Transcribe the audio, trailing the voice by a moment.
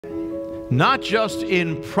not just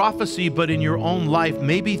in prophecy, but in your own life.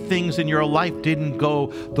 Maybe things in your life didn't go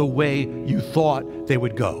the way you thought they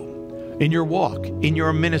would go. In your walk, in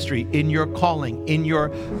your ministry, in your calling, in your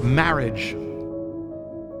marriage.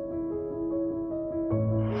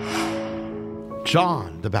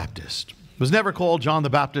 John the Baptist was never called John the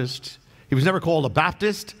Baptist. He was never called a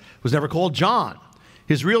Baptist. He was never called John.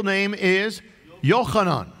 His real name is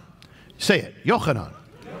Yochanan. Say it, Yochanan.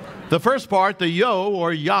 The first part, the Yo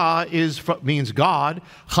or Yah, means God.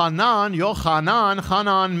 Hanan, Yochanan,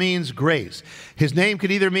 Hanan means grace. His name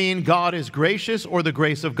could either mean God is gracious or the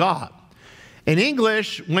grace of God. In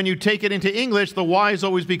English, when you take it into English, the Y's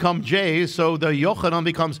always become J's, so the Yochanan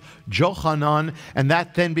becomes Jochanan, and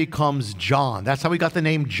that then becomes John. That's how we got the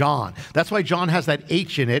name John. That's why John has that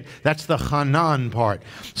H in it. That's the Hanan part.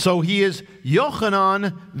 So he is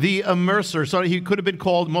Yochanan the Immerser. So he could have been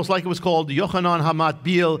called, most likely it was called Yochanan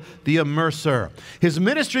HaMatbil the Immerser. His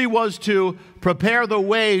ministry was to prepare the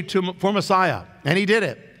way for Messiah, and he did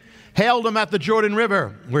it. Hailed him at the Jordan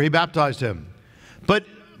River, where he baptized him. But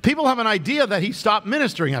people have an idea that he stopped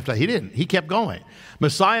ministering after that. He didn't. He kept going.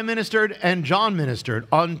 Messiah ministered and John ministered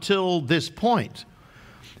until this point.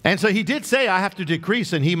 And so he did say, I have to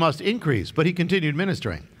decrease and he must increase. But he continued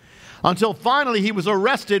ministering. Until finally he was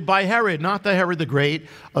arrested by Herod. Not the Herod the Great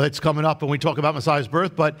that's coming up when we talk about Messiah's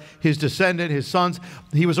birth, but his descendant, his sons.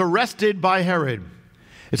 He was arrested by Herod.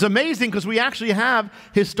 It's amazing because we actually have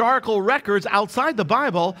historical records outside the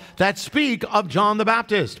Bible that speak of John the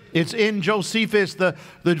Baptist. It's in Josephus, the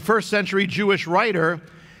first century Jewish writer.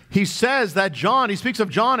 He says that John, he speaks of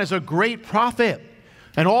John as a great prophet.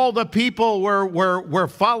 And all the people were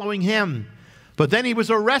following him. But then he was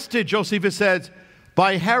arrested, Josephus says,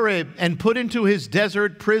 by Herod and put into his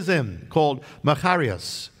desert prison called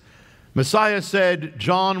Macharius. Messiah said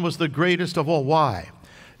John was the greatest of all. Why?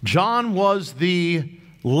 John was the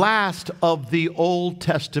last of the Old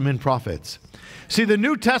Testament prophets. See, the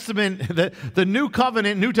New Testament, the New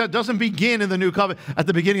Covenant, doesn't begin in the New Covenant at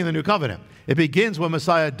the beginning of the New Covenant. It begins when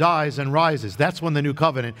Messiah dies and rises. That's when the New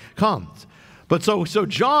Covenant comes. But so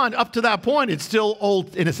John, up to that point, it's still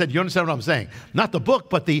old. And it said, you understand what I'm saying? Not the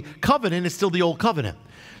book, but the covenant is still the Old Covenant.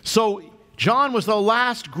 So John was the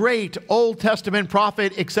last great Old Testament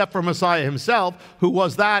prophet except for Messiah himself, who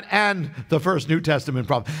was that and the first New Testament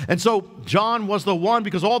prophet. And so John was the one,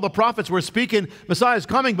 because all the prophets were speaking, Messiah is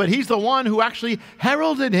coming, but he's the one who actually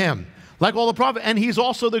heralded him, like all the prophets. And he's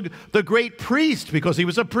also the great priest, because he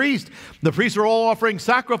was a priest. The priests are all offering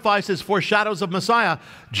sacrifices, foreshadows of Messiah.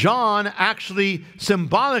 John actually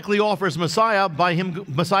symbolically offers Messiah by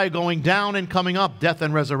Messiah going down and coming up, death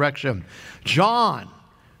and resurrection. John,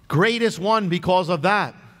 greatest one because of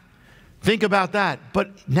that. Think about that.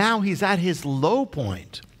 But now he's at his low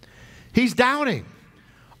point. He's doubting.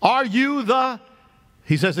 Are you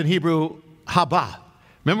he says in Hebrew, Haba.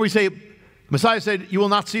 Remember we say, Messiah said, you will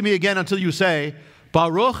not see me again until you say,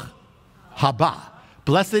 Baruch Haba.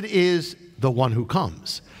 Blessed is the one who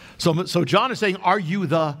comes. So John is saying, are you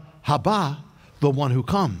the Haba, the one who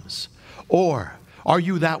comes? Or are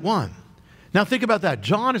you that one? Now think about that.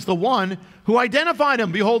 John is the one who identified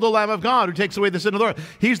him. Behold the Lamb of God who takes away the sin of the world.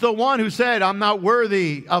 He's the one who said, I'm not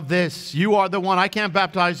worthy of this. You are the one. I can't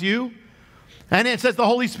baptize you. And it says the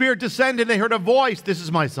Holy Spirit descended. They heard a voice. This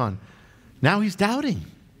is my son. Now he's doubting.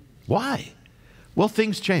 Why? Well,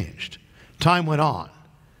 things changed. Time went on.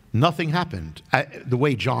 Nothing happened the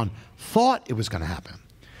way John thought it was going to happen.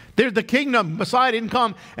 There's the kingdom. Messiah didn't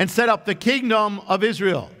come and set up the kingdom of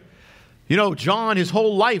Israel. You know, John, his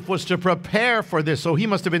whole life was to prepare for this, so he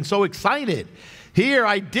must have been so excited. Here,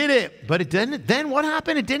 I did it, but it didn't. Then what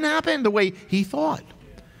happened? It didn't happen the way he thought.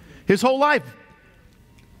 His whole life.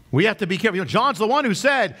 We have to be careful. You know, John's the one who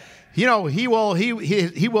said, you know, he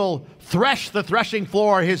will thresh the threshing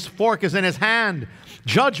floor. His fork is in his hand.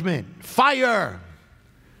 Judgment, fire.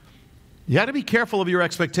 You got to be careful of your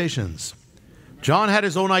expectations. John had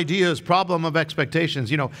his own ideas, problem of expectations.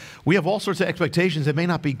 You know, we have all sorts of expectations that may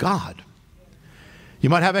not be God. You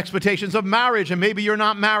might have expectations of marriage, and maybe you're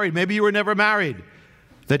not married. Maybe you were never married.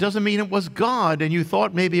 That doesn't mean it was God, and you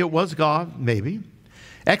thought maybe it was God, maybe.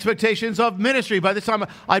 Expectations of ministry. By this time,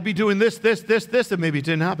 I'd be doing this, and maybe it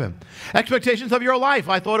didn't happen. Expectations of your life.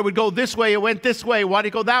 I thought it would go this way. It went this way. Why did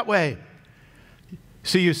it go that way?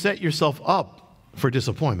 See, you set yourself up for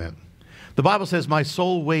disappointment. The Bible says, my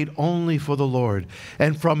soul wait only for the Lord,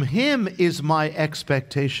 and from him is my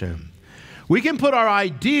expectation. We can put our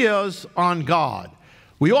ideas on God.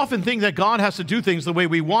 We often think that God has to do things the way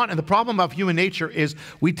we want, and the problem of human nature is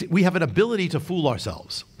we have an ability to fool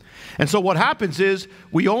ourselves. And so what happens is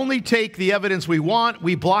we only take the evidence we want,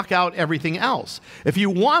 we block out everything else. If you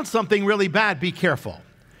want something really bad, be careful.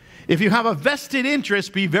 If you have a vested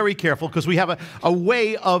interest, be very careful, because we have a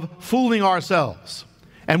way of fooling ourselves.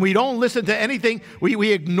 And we don't listen to anything.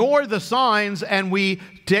 We ignore the signs and we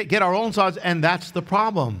get our own signs, and that's the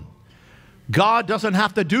problem. God doesn't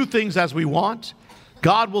have to do things as we want.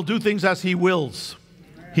 God will do things as he wills.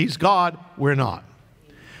 He's God, we're not.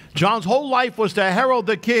 John's whole life was to herald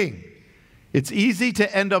the king. It's easy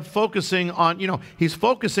to end up focusing on, he's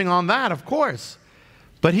focusing on that, of course.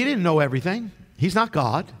 But he didn't know everything. He's not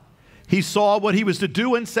God. He saw what he was to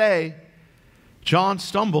do and say. John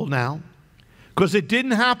stumbled now because it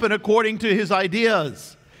didn't happen according to his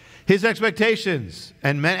ideas, his expectations.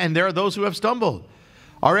 And there are those who have stumbled.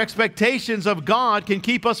 Our expectations of God can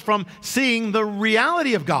keep us from seeing the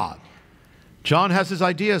reality of God. John has his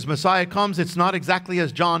ideas. Messiah comes. It's not exactly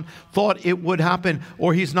as John thought it would happen,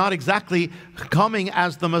 or he's not exactly coming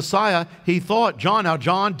as the Messiah he thought. Now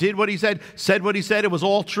John did what he said what he said. It was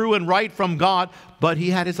all true and right from God, but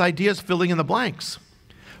he had his ideas filling in the blanks.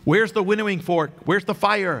 Where's the winnowing fork? Where's the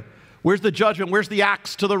fire? Where's the judgment? Where's the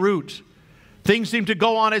axe to the root? Things seem to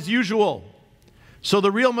go on as usual. So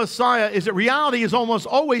the real Messiah reality is almost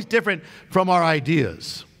always different from our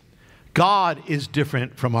ideas. God is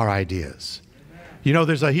different from our ideas.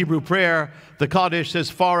 There's a Hebrew prayer. The Kaddish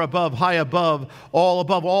says, far above, high above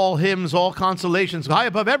all hymns, all consolations, high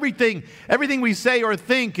above everything. Everything we say or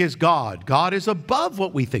think is God. God is above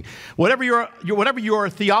what we think. Whatever your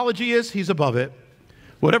theology is, he's above it.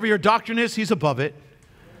 Whatever your doctrine is, he's above it.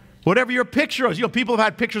 Whatever your picture is. People have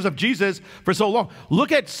had pictures of Jesus for so long.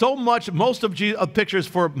 Look at so much, most of pictures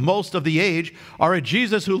for most of the age are a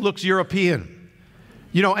Jesus who looks European.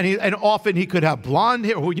 And often he could have blonde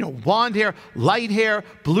hair, light hair,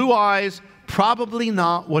 blue eyes, probably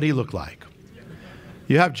not what he looked like.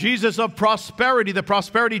 You have Jesus of prosperity, the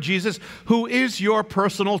prosperity Jesus, who is your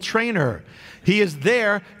personal trainer. He is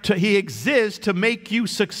there, he exists to make you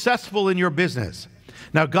successful in your business.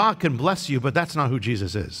 Now, God can bless you, but that's not who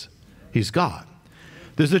Jesus is. He's God.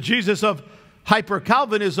 There's a Jesus of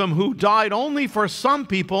hyper-Calvinism who died only for some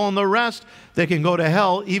people, and the rest, they can go to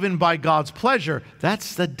hell even by God's pleasure.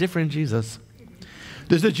 That's the different Jesus.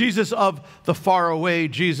 There's the Jesus of the faraway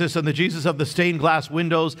Jesus and the Jesus of the stained glass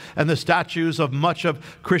windows and the statues of much of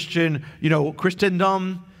Christendom.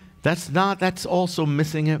 That's also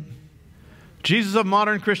missing it. Jesus of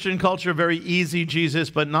modern Christian culture, very easy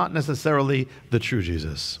Jesus, but not necessarily the true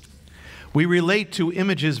Jesus. We relate to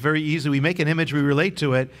images very easily. We make an image, we relate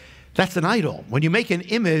to it. That's an idol. When you make an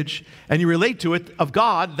image and you relate to it of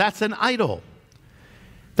God, that's an idol.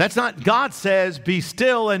 That's not, God says, be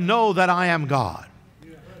still and know that I am God.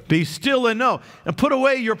 Be still and know. And put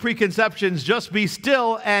away your preconceptions. Just be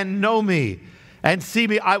still and know me. And see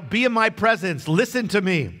me. Be in my presence. Listen to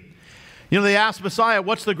me. They asked Messiah,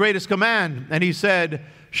 what's the greatest command? And he said,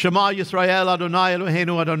 Shema Yisrael Adonai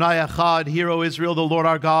Eloheinu Adonai Echad. Hear, O Israel, the Lord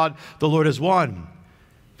our God, the Lord is one.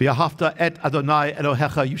 V'ahavta et Adonai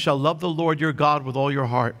Elohecha. You shall love the Lord your God with all your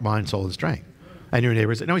heart, mind, soul, and strength. And your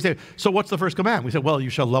neighbors. And we say, so what's the first command? We said, well, you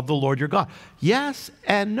shall love the Lord your God. Yes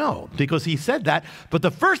and no, because he said that. But the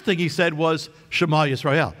first thing he said was, Shema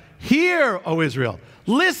Yisrael. Hear, O Israel.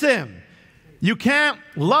 Listen. You can't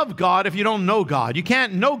love God if you don't know God. You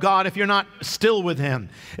can't know God if you're not still with him.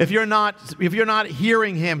 If you're not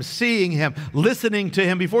hearing him, seeing him, listening to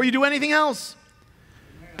him before you do anything else.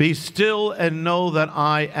 Be still and know that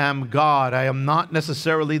I am God. I am not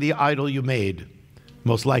necessarily the idol you made.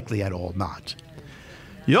 Most likely at all not.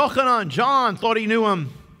 Yochanan, John, thought he knew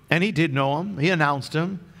him. And he did know him. He announced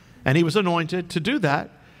him. And he was anointed to do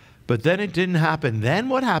that. But then it didn't happen. Then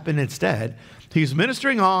what happened instead? He's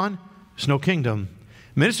ministering on. There's no kingdom.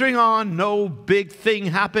 Ministering on, no big thing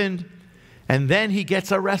happened. And then he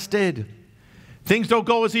gets arrested. Things don't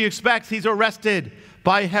go as he expects. He's arrested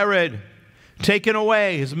by Herod. Taken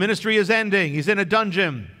away. His ministry is ending. He's in a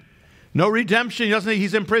dungeon. No redemption.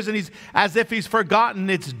 He's in prison. He's as if he's forgotten.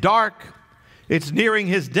 It's dark. It's nearing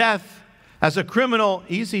his death. As a criminal,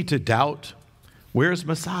 easy to doubt. Where's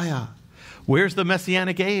Messiah? Where's the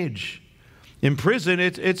Messianic age? In prison,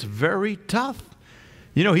 it's very tough.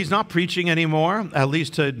 He's not preaching anymore, at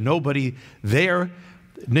least to nobody there.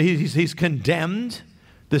 He's condemned.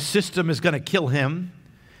 The system is going to kill him.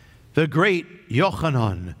 The great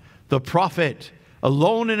Yochanan, the prophet,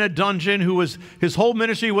 alone in a dungeon, his whole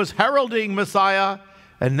ministry was heralding Messiah.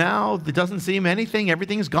 And now it doesn't seem anything.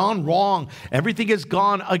 Everything's gone wrong. Everything has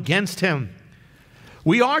gone against him.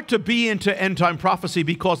 We are to be into end-time prophecy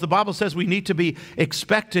because the Bible says we need to be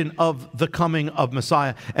expectant of the coming of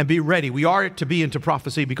Messiah and be ready. We are to be into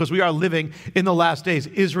prophecy because we are living in the last days.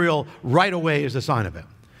 Israel right away is a sign of it.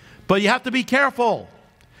 But you have to be careful.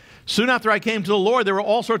 Soon after I came to the Lord, there were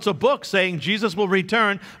all sorts of books saying Jesus will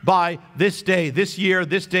return by this day, this year,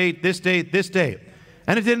 this date, this date, this date.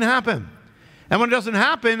 And it didn't happen. And when it doesn't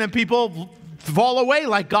happen, then people fall away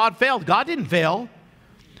like God failed. God didn't fail.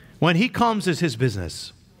 When he comes, is his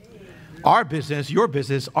business. Our business, your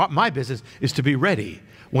business, my business is to be ready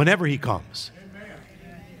whenever he comes.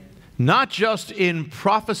 Not just in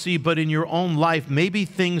prophecy, but in your own life. Maybe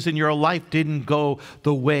things in your life didn't go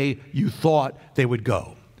the way you thought they would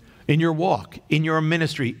go. In your walk, in your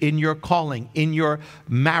ministry, in your calling, in your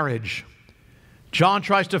marriage. John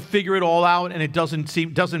tries to figure it all out, and it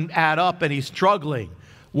doesn't add up, and he's struggling.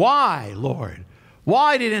 Why, Lord?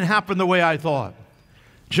 Why didn't it happen the way I thought?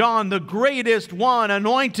 John, the greatest one,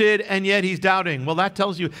 anointed, and yet he's doubting. Well, that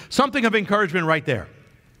tells you something of encouragement right there.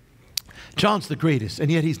 John's the greatest, and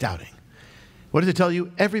yet he's doubting. What does it tell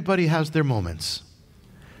you? Everybody has their moments.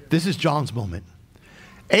 This is John's moment.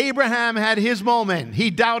 Abraham had his moment. He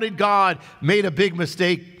doubted God, made a big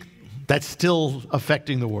mistake that's still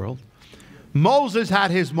affecting the world. Moses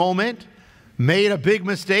had his moment, made a big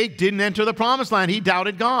mistake, didn't enter the promised land. He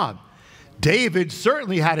doubted God. David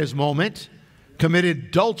certainly had his moment, committed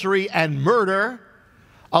adultery and murder.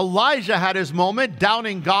 Elijah had his moment,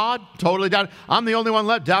 doubting God, totally doubting. I'm the only one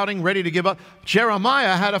left, doubting, ready to give up.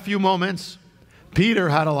 Jeremiah had a few moments. Peter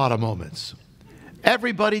had a lot of moments.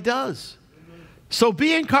 Everybody does. So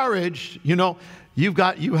be encouraged. You know, you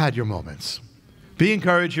had your moments. Be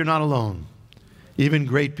encouraged, you're not alone. Even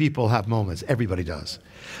great people have moments. Everybody does.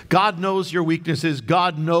 God knows your weaknesses.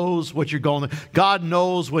 God knows what you're going through. God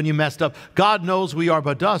knows when you messed up. God knows we are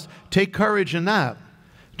but dust. Take courage in that.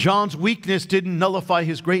 John's weakness didn't nullify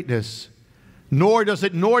his greatness. Nor does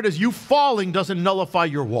you falling doesn't nullify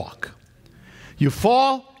your walk. You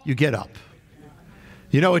fall, you get up.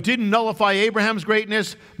 You know, it didn't nullify Abraham's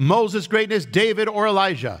greatness, Moses' greatness, David, or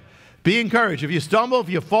Elijah. Be encouraged. If you stumble, if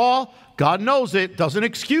you fall, God knows it, doesn't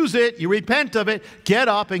excuse it. You repent of it, get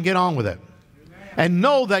up and get on with it. And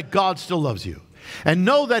know that God still loves you. And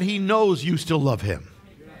know that he knows you still love him.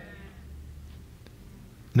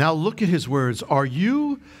 Now look at his words. Are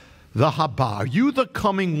you the Haba? Are you the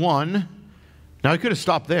coming one? Now he could have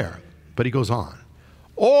stopped there, but he goes on.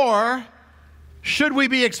 Or should we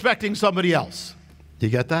be expecting somebody else? You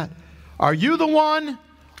get that? Are you the one?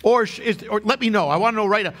 Or let me know. I want to know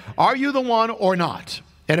right now. Are you the one or not?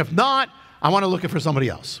 And if not, I want to look for somebody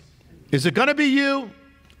else. Is it going to be you?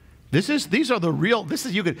 These are the real,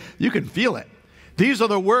 you can feel it. These are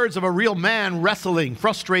the words of a real man wrestling,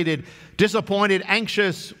 frustrated, disappointed,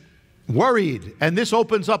 anxious, worried. And this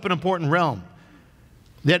opens up an important realm.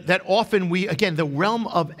 That often again, the realm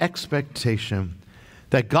of expectation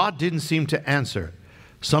that God didn't seem to answer.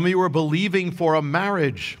 Some of you are believing for a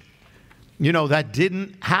marriage, you know, that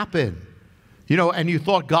didn't happen. You know, and you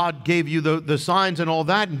thought God gave you the signs and all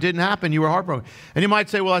that and didn't happen. You were heartbroken. And you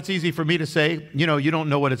might say, well, that's easy for me to say. You know, you don't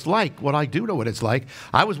know what it's like. Well, I do know what it's like.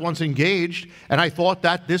 I was once engaged, and I thought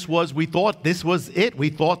that we thought this was it.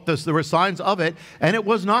 We thought there were signs of it, and it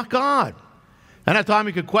was not God. And at the time,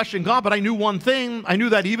 we could question God, but I knew one thing. I knew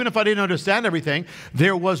that even if I didn't understand everything,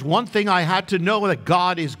 there was one thing I had to know, that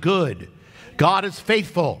God is good. God is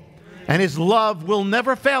faithful, and his love will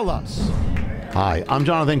never fail us. Hi, I'm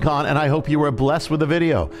Jonathan Cahn, and I hope you were blessed with the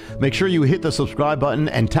video. Make sure you hit the subscribe button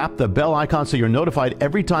and tap the bell icon so you're notified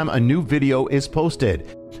every time a new video is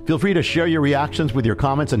posted. Feel free to share your reactions with your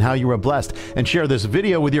comments and how you were blessed, and share this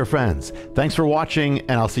video with your friends. Thanks for watching,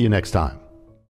 and I'll see you next time.